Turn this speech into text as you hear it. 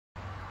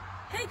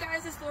Hey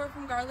guys, it's Laura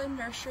from Garland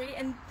Nursery,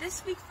 and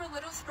this week for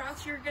Little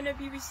Sprouts you're going to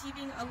be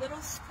receiving a little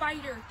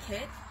spider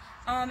kit.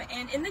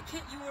 And in the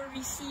kit you will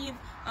receive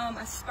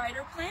a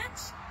spider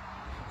plant.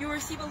 You will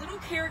receive a little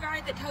care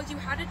guide that tells you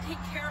how to take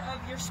care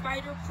of your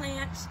spider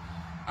plant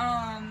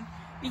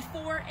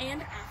before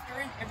and after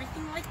and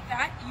everything like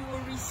that. You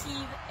will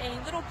receive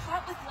a little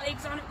pot with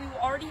legs on it. We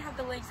will already have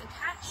the legs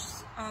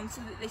attached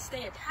so that they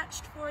stay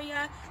attached for you.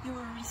 You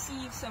will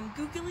receive some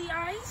googly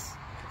eyes,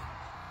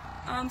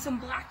 some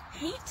black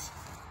paint,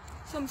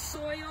 some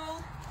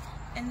soil,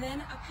 and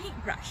then a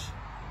paintbrush.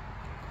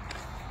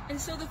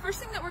 And so the first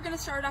thing that we're going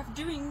to start off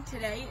doing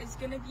today is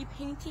going to be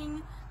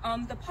painting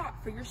the pot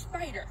for your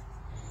spider.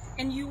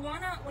 And you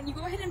want to, when you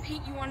go ahead and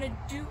paint, you want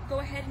to go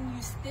ahead and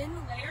use thin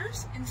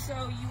layers. And so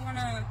you want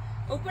to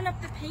open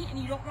up the paint and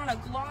you don't want to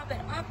glob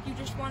it up. You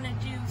just want to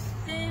do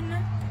thin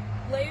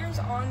layers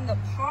on the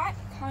pot,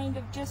 kind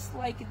of just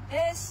like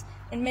this,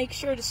 and make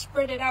sure to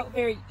spread it out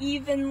very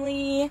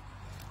evenly.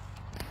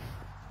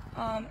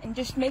 And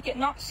just make it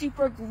not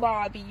super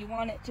globby. You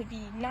want it to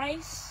be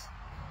nice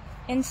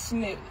and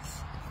smooth.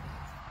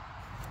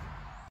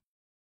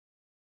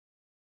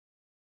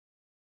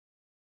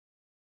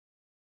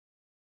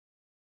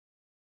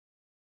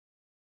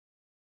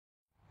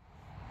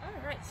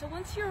 Alright, so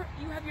once you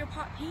have your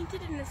pot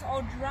painted and it's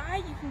all dry,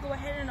 you can go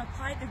ahead and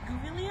apply the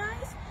googly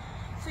eyes.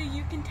 So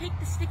you can take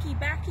the sticky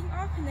backing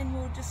off and then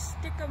you'll just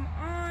stick them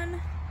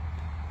on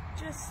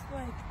just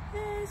like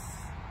this.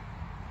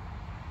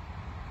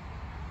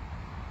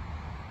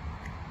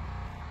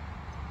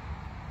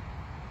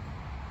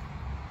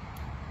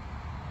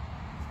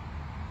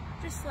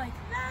 Just like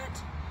that.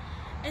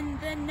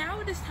 And then now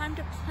it is time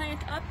to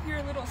plant up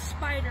your little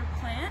spider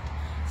plant.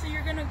 So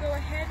you're going to go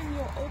ahead and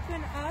you'll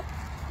open up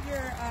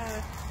your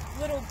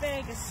little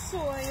bag of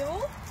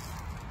soil.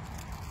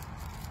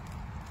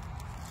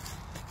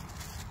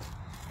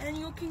 And then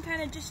you can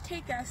kind of just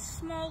take a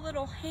small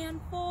little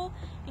handful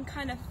and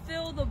kind of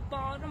fill the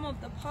bottom of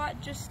the pot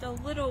just a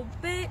little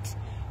bit.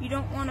 You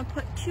don't want to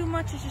put too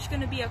much, it's just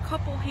going to be a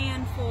couple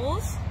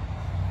handfuls.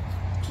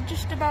 To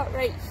just about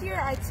right here,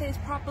 I'd say is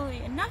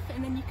probably enough.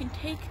 And then you can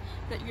take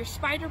your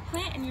spider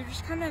plant and you're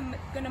just kind of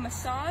going to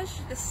massage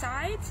the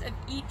sides of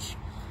each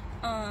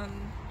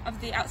of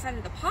the outside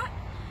of the pot,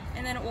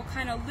 and then it will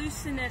kind of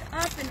loosen it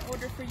up in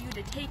order for you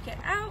to take it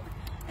out.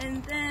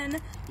 And then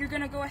you're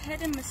going to go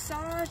ahead and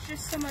massage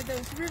just some of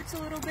those roots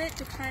a little bit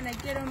to kind of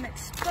get them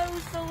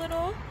exposed a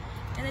little,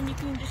 and then you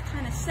can just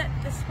kind of set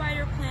the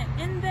spider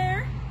plant in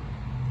there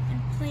and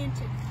plant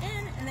it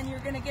in. And then you're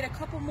going to get a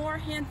couple more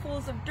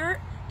handfuls of dirt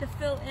to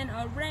fill in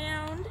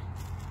around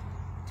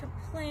to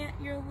plant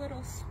your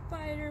little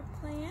spider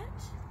plant.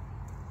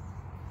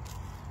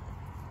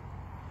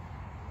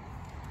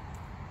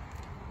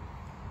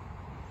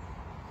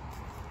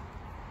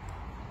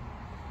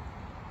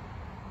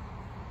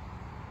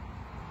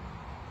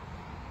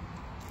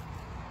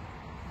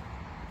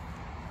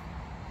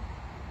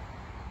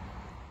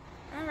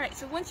 Alright,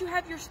 so once you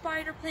have your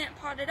spider plant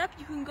potted up,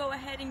 you can go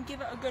ahead and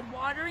give it a good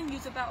watering.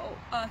 Use about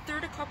a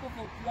third a cup of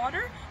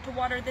water to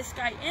water this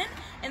guy in.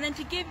 And then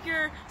to give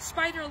your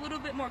spider a little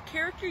bit more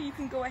character, you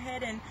can go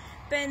ahead and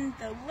bend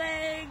the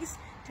legs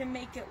to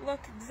make it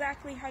look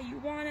exactly how you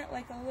want it,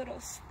 like a little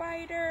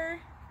spider.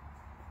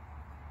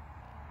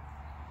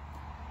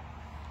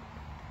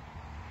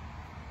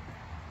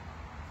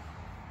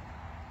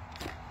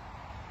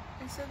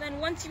 And so then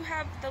once you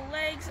have the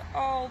legs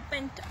all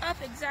bent up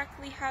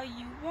exactly how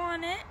you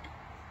want it,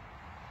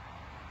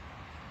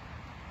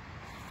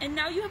 and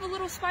now you have a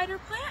little spider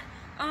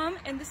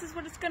plant, and this is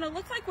what it's going to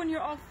look like when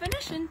you're all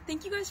finished. And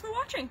thank you guys for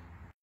watching.